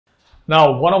Now,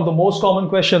 one of the most common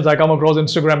questions I come across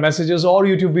Instagram messages or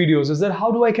YouTube videos is that how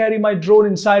do I carry my drone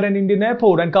inside an Indian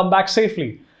airport and come back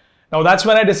safely? Now, that's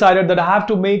when I decided that I have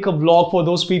to make a vlog for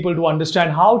those people to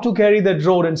understand how to carry their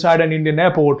drone inside an Indian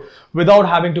airport without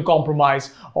having to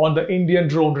compromise on the Indian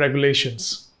drone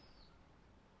regulations.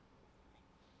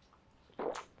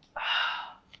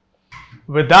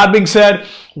 With that being said,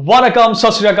 Vanakkam,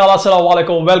 Sat Sri Akal, Assalamu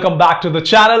Alaikum, welcome back to the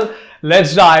channel.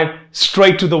 Let's dive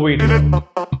straight to the video.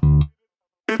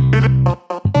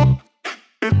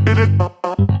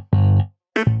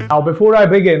 Now, before I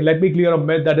begin, let me clear a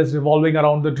myth that is revolving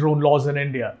around the drone laws in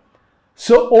India.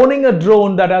 So, owning a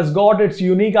drone that has got its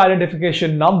unique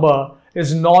identification number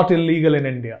is not illegal in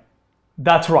India.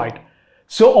 That's right.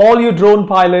 So, all you drone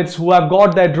pilots who have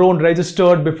got their drone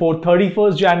registered before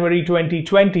 31st January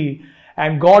 2020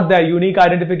 and got their unique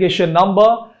identification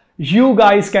number, you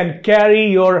guys can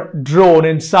carry your drone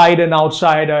inside and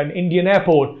outside an Indian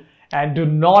airport and do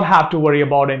not have to worry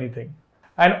about anything.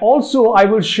 And also, I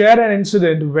will share an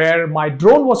incident where my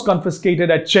drone was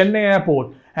confiscated at Chennai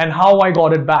Airport and how I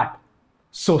got it back.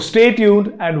 So stay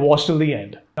tuned and watch till the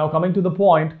end. Now coming to the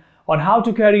point on how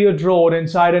to carry a drone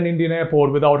inside an Indian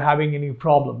airport without having any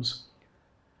problems.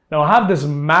 Now I have this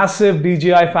massive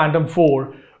DJI Phantom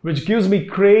 4 which gives me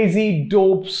crazy,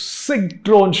 dope, sick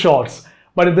drone shots.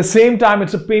 But at the same time,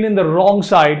 it's a pain in the wrong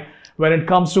side when it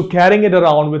comes to carrying it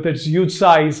around with its huge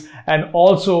size and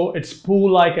also its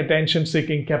pool-like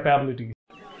attention-seeking capabilities.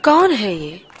 कौन है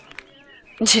ये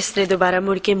जिसने दोबारा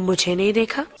मुड़ के मुझे नहीं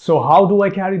देखा? So how do I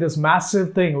carry this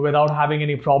massive thing without having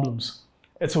any problems?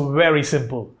 It's very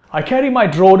simple. I carry my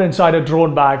drone inside a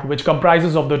drone bag which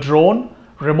comprises of the drone,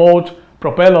 remote,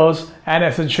 propellers and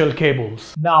essential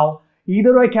cables. Now,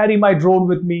 either I carry my drone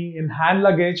with me in hand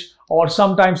luggage or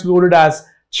sometimes loaded as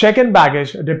check-in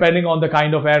baggage depending on the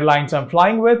kind of airlines I'm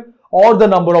flying with or the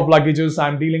number of luggages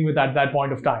I'm dealing with at that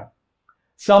point of time.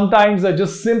 Sometimes I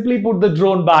just simply put the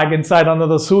drone bag inside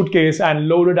another suitcase and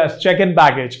load it as check-in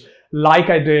baggage like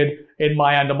I did in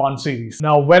my Andaman series.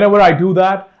 Now whenever I do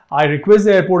that, I request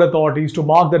the airport authorities to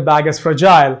mark that bag as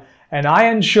fragile and I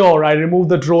ensure I remove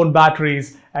the drone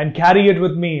batteries and carry it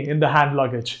with me in the hand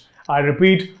luggage. I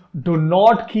repeat, do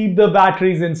not keep the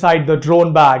batteries inside the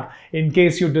drone bag in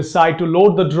case you decide to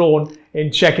load the drone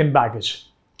in check-in baggage.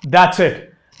 That's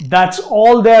it. That's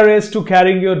all there is to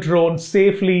carrying your drone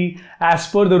safely as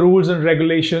per the rules and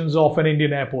regulations of an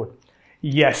Indian airport.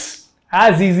 Yes,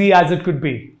 as easy as it could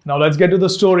be. Now let's get to the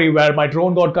story where my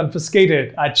drone got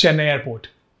confiscated at Chennai Airport.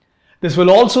 This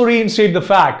will also reinstate the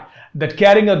fact that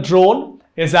carrying a drone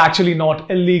is actually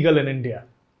not illegal in India.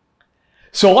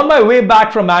 So on my way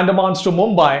back from Andamans to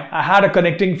Mumbai, I had a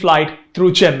connecting flight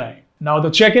through Chennai. Now the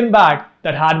check-in bag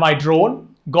that had my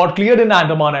drone got cleared in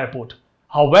Andaman Airport.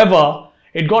 However,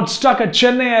 it got stuck at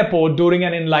Chennai Airport during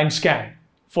an inline scan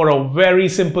for a very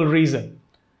simple reason.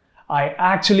 I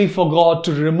actually forgot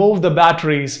to remove the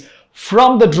batteries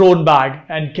from the drone bag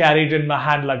and carry it in my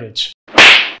hand luggage.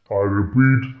 I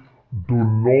repeat, do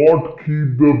not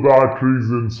keep the batteries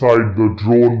inside the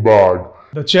drone bag.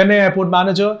 The Chennai airport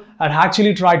manager had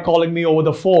actually tried calling me over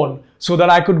the phone so that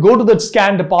I could go to the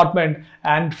scan department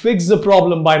and fix the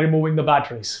problem by removing the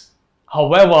batteries.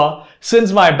 However,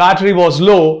 since my battery was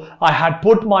low, I had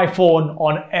put my phone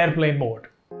on airplane mode.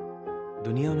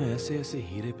 दुनिया में ऐसे-ऐसे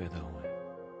हीरे पैदा हुए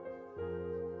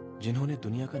हैं जिन्होंने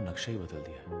दुनिया का नक्शा ही बदल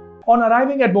दिया. On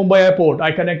arriving at Mumbai airport,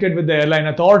 I connected with the airline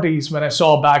authorities when I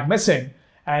saw a bag missing,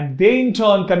 and they in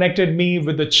turn connected me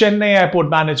with the Chennai airport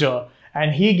manager.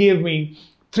 And he gave me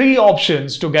 3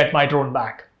 options to get my drone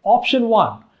back. Option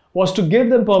 1 was to give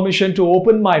them permission to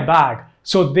open my bag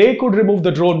so they could remove the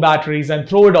drone batteries and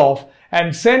throw it off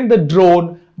and send the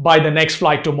drone by the next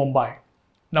flight to Mumbai.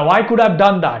 Now I could have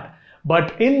done that,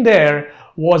 but in there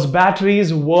was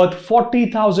batteries worth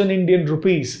 40,000 Indian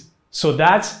rupees. So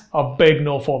that's a big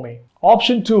no for me.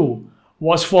 Option 2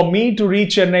 was for me to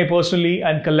reach Chennai personally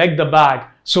and collect the bag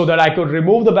so that I could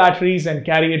remove the batteries and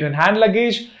carry it in hand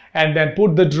luggage and then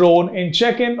put the drone in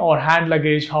check-in or hand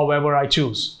luggage, however I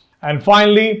choose. And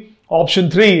finally,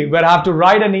 option 3, where I have to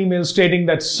write an email stating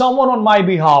that someone on my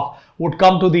behalf would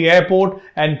come to the airport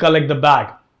and collect the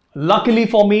bag. Luckily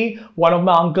for me, one of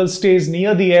my uncles stays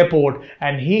near the airport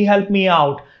and he helped me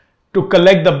out to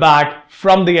collect the bag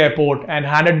from the airport and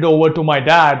handed it over to my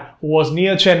dad who was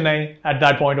near Chennai at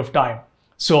that point of time.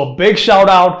 So a big shout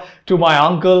out to my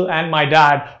uncle and my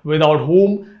dad without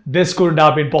whom this couldn't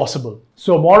have been possible.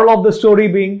 So moral of the story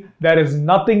being, there is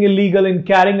nothing illegal in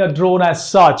carrying a drone as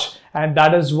such, and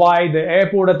that is why the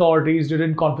airport authorities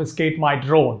didn't confiscate my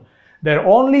drone. Their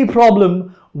only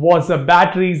problem was the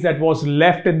batteries that was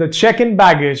left in the check-in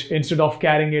baggage instead of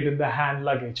carrying it in the hand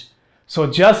luggage. So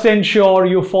just ensure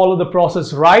you follow the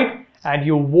process right and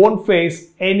you won't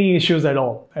face any issues at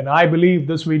all. And I believe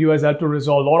this video has helped to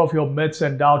resolve a lot of your myths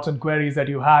and doubts and queries that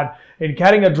you had in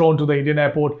carrying a drone to the Indian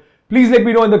airport. Please let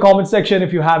me know in the comment section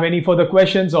if you have any further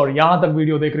questions or yahan tak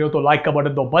video dekh rahe ho to like ka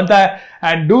button to banta hai,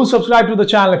 and do subscribe to the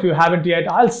channel if you haven't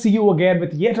yet. I'll see you again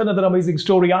with yet another amazing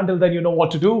story. Until then, you know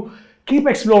what to do.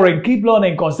 Keep exploring, keep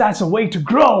learning, cause that's a way to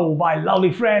grow, my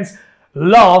lovely friends.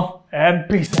 Love and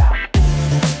peace out.